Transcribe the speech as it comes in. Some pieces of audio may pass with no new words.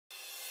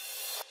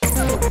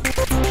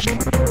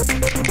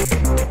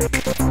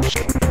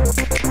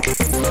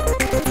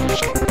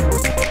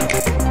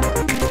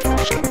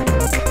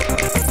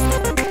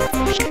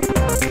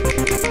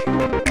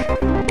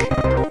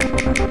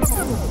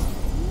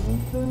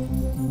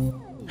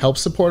Help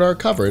support our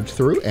coverage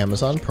through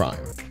Amazon Prime.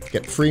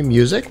 Get free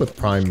music with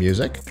Prime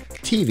Music,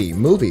 TV,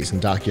 movies,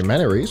 and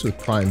documentaries with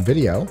Prime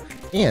Video,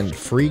 and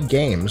free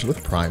games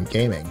with Prime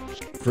Gaming.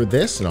 For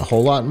this and a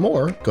whole lot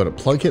more, go to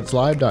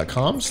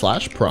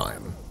plughitslive.com/prime.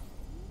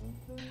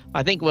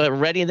 I think we're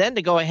ready then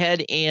to go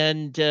ahead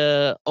and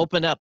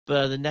open up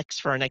for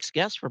our next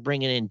guest. We're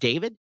bringing in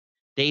David.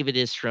 David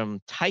is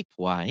from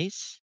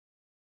Typewise.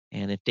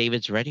 And if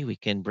David's ready, we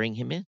can bring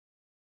him in.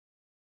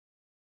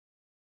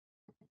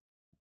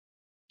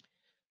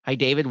 Hi,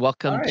 David.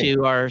 Welcome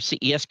to our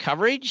CES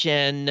coverage.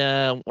 And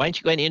why don't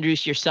you go ahead and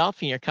introduce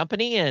yourself and your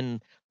company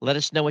and let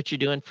us know what you're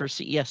doing for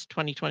CES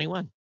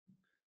 2021.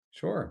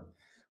 Sure.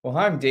 Well,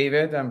 hi, I'm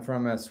David. I'm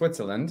from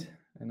Switzerland,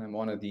 and I'm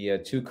one of the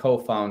two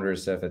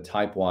co-founders of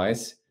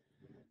Typewise.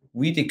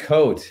 We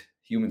decode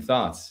human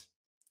thoughts.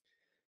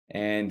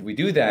 And we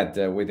do that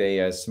with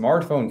a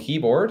smartphone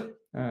keyboard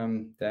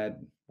that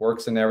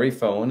works on every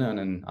phone, on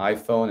an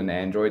iPhone and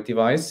Android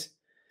device,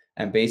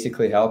 and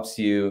basically helps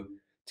you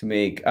to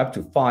make up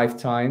to 5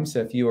 times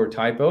fewer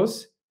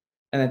typos,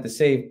 and at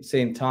the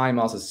same time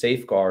also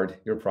safeguard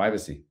your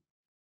privacy.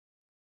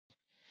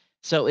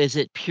 So is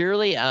it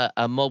purely a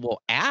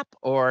mobile app,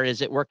 or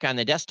does it work on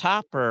the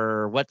desktop,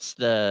 or what's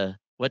the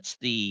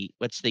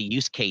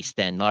use case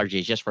then?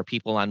 Largely just for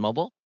people on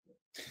mobile?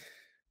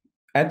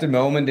 At the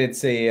moment,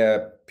 it's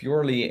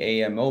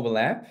purely a mobile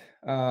app,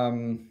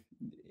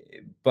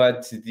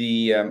 but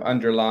the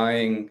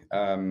underlying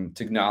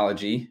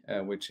technology,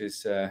 which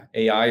is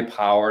AI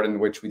powered, and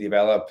which we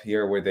develop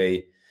here with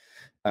a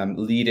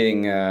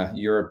leading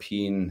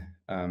European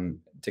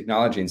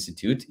technology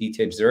institute,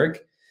 ETH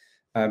Zurich,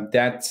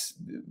 that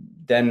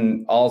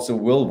then also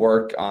will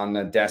work on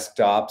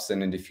desktops,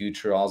 and in the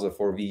future also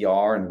for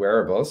VR and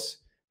wearables,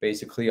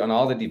 basically on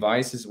all the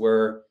devices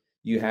where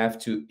you have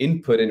to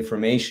input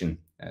information,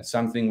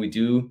 something we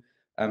do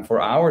for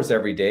hours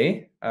every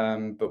day,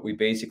 but we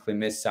basically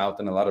miss out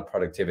on a lot of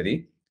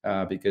productivity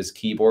because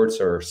keyboards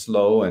are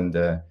slow and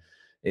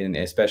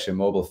especially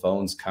mobile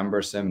phones,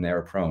 cumbersome and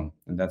error prone,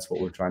 and that's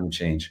what we're trying to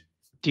change.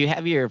 Do you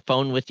have your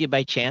phone with you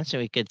by chance, so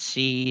we could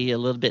see a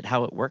little bit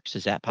how it works?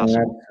 Is that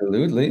possible?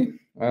 Absolutely.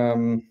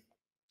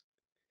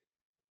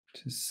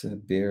 Just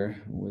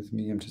bear with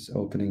me. I'm just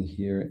opening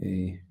here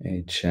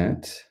a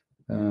chat.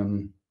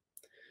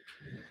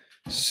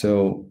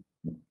 So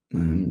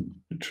I'm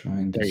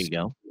trying to. There you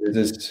go.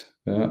 This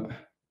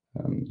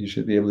you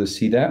should be able to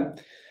see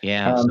that.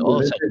 Yeah. So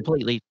it's a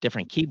completely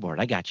different keyboard.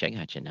 I got you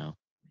now.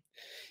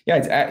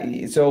 Yeah.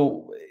 It's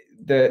so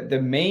the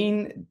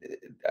main.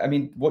 I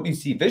mean, what you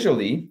see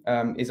visually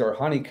is our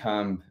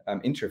honeycomb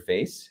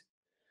interface.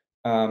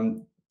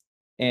 And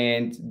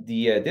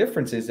the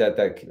difference is that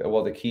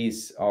the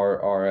keys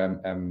are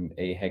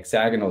a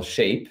hexagonal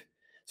shape,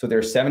 so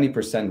they're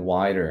 70%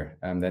 wider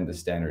than the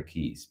standard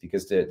keys,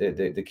 because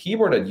the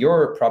keyboard that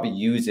you're probably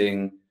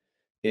using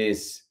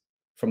is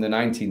from the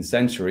 19th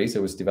century, so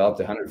it was developed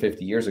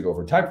 150 years ago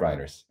for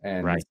typewriters,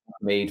 and it's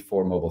made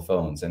for mobile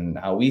phones. And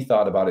how we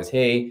thought about it is,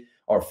 hey,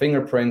 our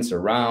fingerprints are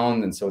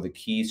round, and so the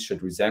keys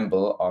should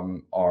resemble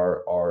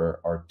our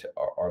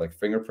like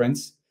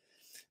fingerprints.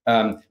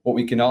 What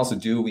we can also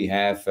do, we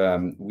have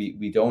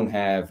we don't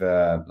have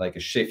like a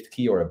shift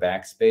key or a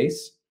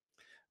backspace,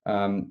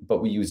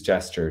 but we use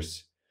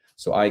gestures.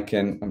 So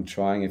I'm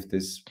trying if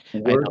this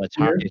works. I know it's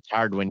hard. It's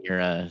hard when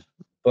you're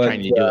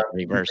trying to do it in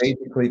reverse.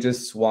 Basically,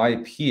 just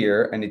swipe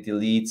here, and it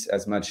deletes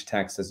as much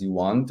text as you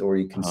want, or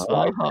you can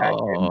swipe back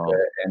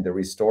and the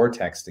restore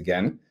text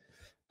again.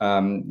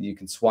 You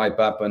can swipe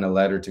up on a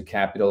letter to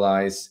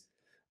capitalize.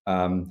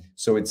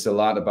 So it's a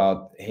lot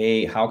about,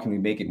 hey, how can we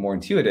make it more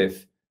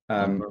intuitive?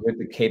 With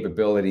the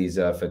capabilities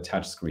of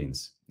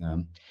touchscreens.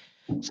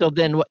 So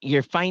then what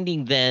you're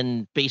finding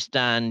then, based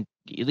on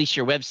at least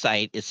your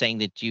website, is saying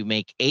that you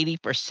make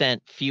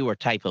 80% fewer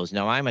typos.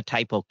 Now, I'm a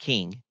typo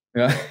king,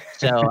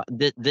 so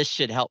this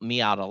should help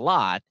me out a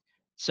lot.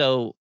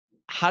 So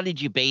how did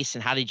you base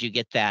and how did you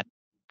get that?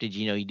 Did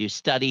you do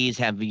studies,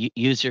 have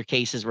user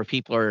cases where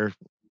people are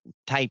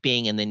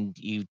typing, and then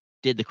you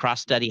did the cross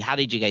study? How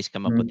did you guys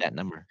come up with that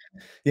number?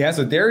 Yeah,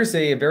 so there is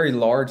a very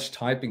large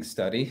typing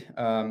study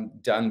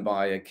done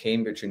by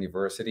Cambridge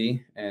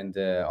University and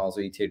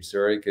also ETH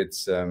Zurich.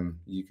 It's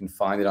you can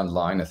find it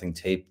online. I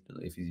think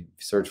if you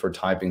search for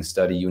typing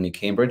study Uni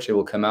Cambridge, it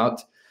will come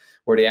out,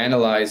 where they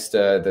analyzed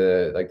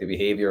the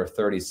behavior of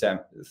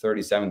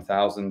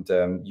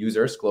 37,000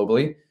 users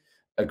globally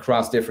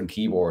across different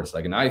keyboards,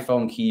 like an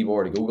iPhone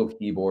keyboard, a Google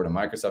keyboard, a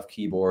Microsoft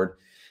keyboard,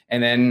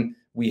 and then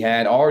we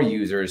had our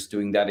users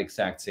doing that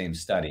exact same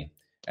study.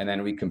 And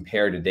then we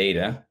compare the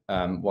data,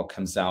 what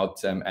comes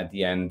out at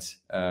the end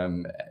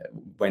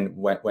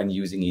when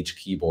using each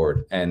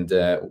keyboard. And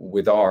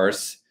with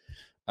ours,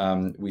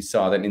 we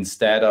saw that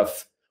instead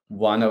of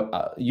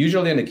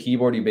usually on a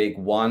keyboard, you make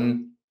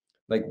one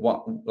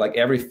like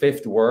every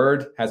fifth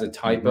word has a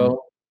typo,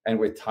 and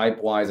with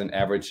Typewise on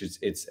average,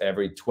 it's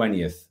every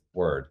 20th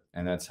word,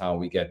 and that's how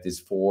we get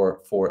this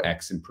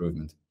 4x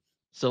improvement.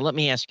 So let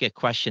me ask you a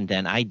question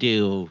then. I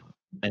do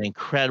an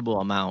incredible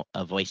amount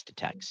of voice to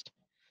text.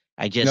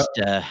 I just,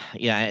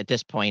 yeah, at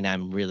this point,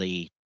 I'm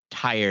really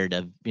tired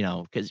of,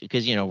 because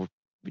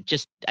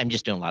I'm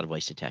just doing a lot of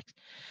voice to text.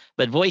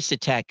 But voice to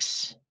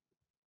text,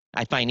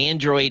 I find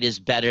Android is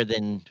better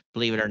than,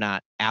 believe it or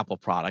not, Apple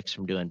products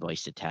from doing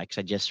voice to text.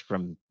 I just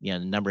from the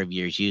number of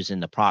years using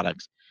the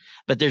products,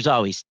 but there's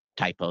always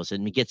typos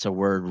and it gets a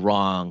word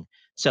wrong.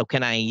 So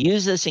can I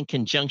use this in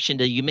conjunction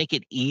to you make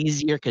it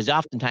easier? Because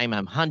oftentimes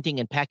I'm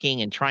hunting and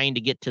pecking and trying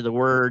to get to the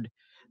word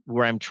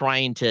where I'm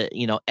trying to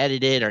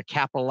edit it or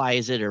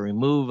capitalize it or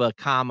remove a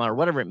comma or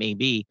whatever it may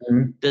be.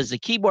 Does the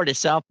keyboard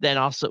itself then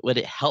also, would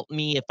it help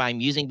me if I'm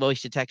using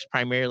voice to text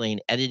primarily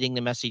and editing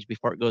the message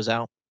before it goes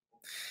out?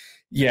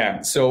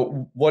 Yeah.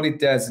 So what it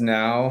does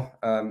now,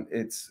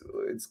 it's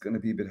going to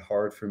be a bit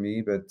hard for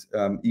me, but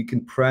you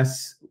can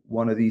press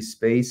one of these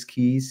space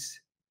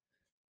keys,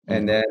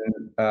 and then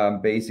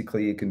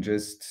basically you can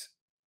just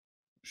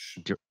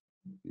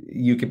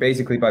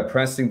basically by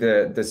pressing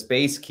the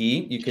space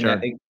key, you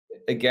can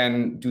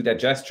again do that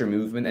gesture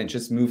movement and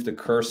just move the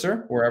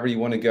cursor wherever you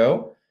want to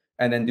go,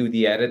 and then do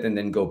the edit and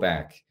then go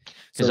back.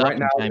 So right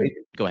now,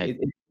 go ahead.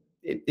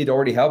 It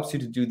already helps you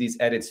to do these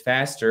edits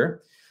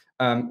faster.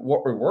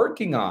 What we're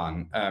working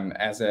on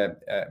as a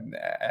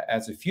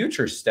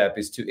future step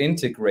is to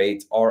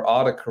integrate our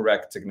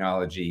autocorrect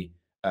technology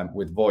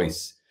with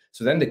voice.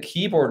 So then the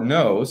keyboard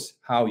knows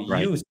how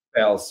you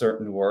spell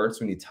certain words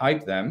when you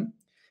type them,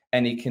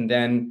 and it can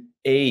then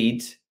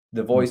aid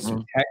the voice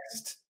to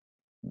text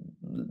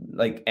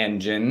like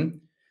engine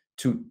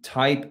to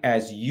type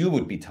as you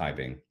would be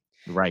typing.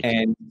 Right.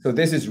 And so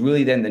this is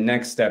really then the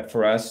next step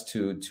for us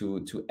to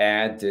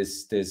add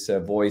this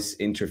voice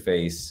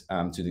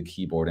interface to the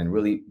keyboard and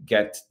really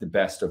get the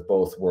best of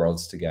both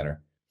worlds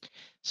together.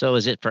 So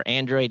is it for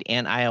Android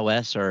and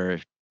iOS, or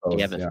do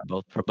you have it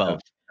for both?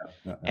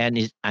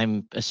 And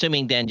I'm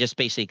assuming then just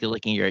basically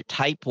looking at your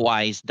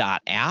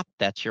typewise.app,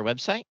 that's your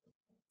website?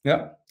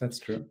 Yeah, that's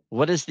true.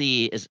 What is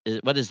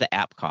what does the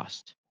app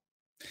cost?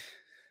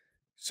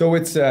 So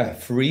it's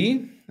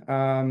free.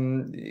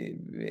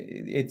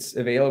 It's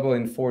available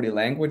in 40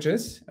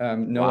 languages.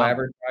 No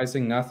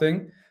advertising,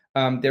 nothing.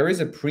 There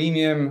is a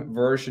premium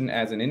version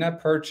as an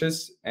in-app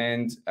purchase,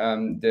 and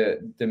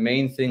the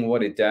main thing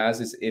what it does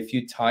is if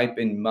you type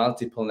in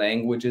multiple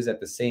languages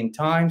at the same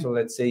time, so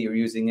let's say you're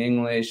using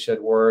English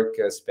at work,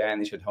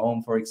 Spanish at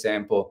home, for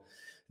example,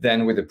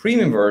 then with the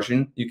premium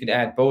version, you can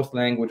add both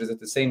languages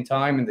at the same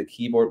time, and the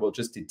keyboard will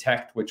just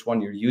detect which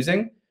one you're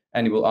using,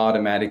 and it will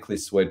automatically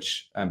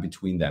switch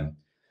between them.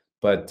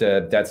 But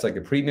that's like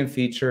a premium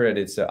feature, and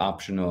it's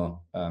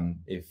optional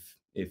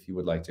if you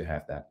would like to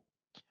have that.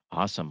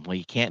 Awesome. Well,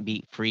 you can't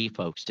beat free,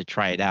 folks, to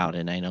try it out.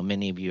 And I know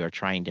many of you are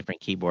trying different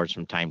keyboards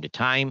from time to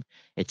time.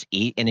 And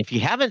if you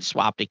haven't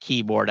swapped a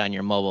keyboard on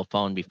your mobile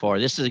phone before,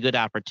 this is a good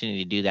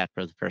opportunity to do that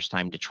for the first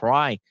time, to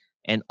try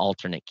an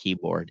alternate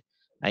keyboard.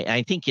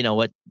 I think,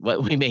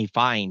 what we may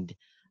find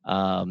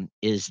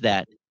is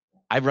that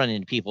I've run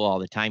into people all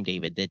the time,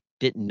 David, that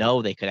didn't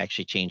know they could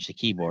actually change the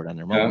keyboard on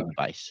their mobile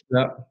device.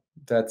 Yeah,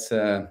 that's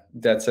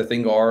I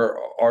think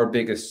our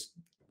biggest,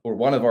 or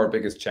one of our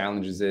biggest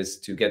challenges, is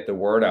to get the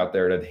word out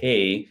there that,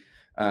 hey,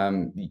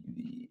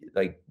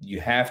 like you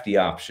have the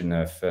option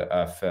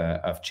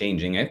of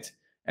changing it,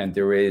 and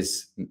there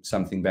is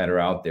something better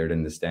out there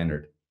than the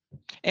standard.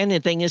 And the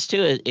thing is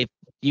too, if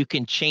you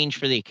can change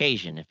for the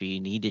occasion, if you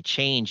need to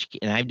change,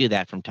 and I do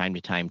that from time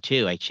to time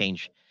too. I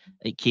change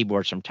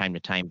keyboards from time to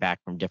time back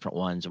from different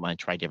ones and want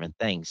to try different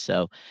things.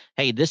 So,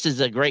 hey, this is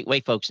a great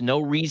way, folks. No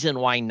reason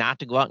why not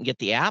to go out and get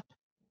the app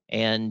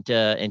and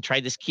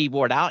try this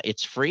keyboard out.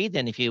 It's free.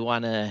 Then if you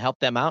want to help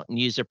them out and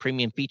use their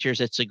premium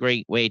features, it's a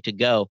great way to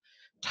go.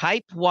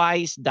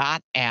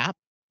 Typewise.app.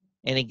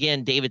 And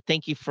again, David,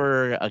 thank you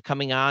for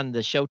coming on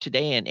the show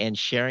today and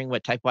sharing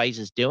what Typewise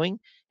is doing.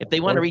 If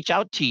they want to reach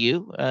out to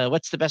you,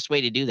 what's the best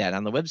way to do that?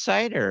 On the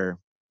website, or?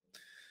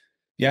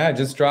 Yeah,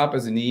 just drop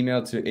us an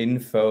email to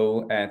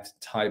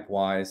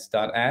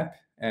info@typewise.app,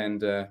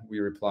 and we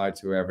reply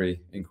to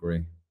every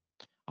inquiry.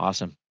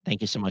 Awesome.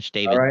 Thank you so much,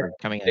 David, for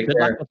coming in. Good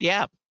luck with the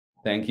app.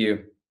 Thank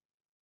you.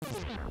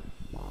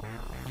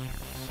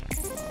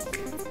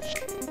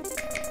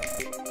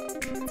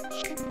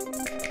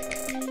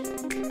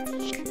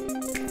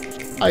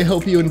 I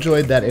hope you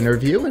enjoyed that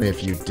interview, and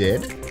if you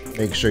did,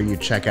 make sure you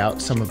check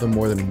out some of the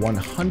more than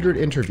 100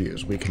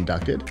 interviews we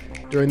conducted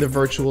during the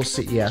virtual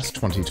CES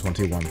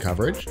 2021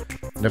 coverage.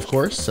 And of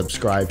course,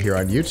 subscribe here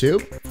on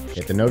YouTube,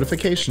 hit the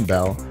notification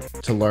bell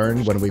to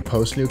learn when we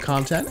post new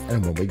content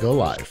and when we go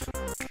live.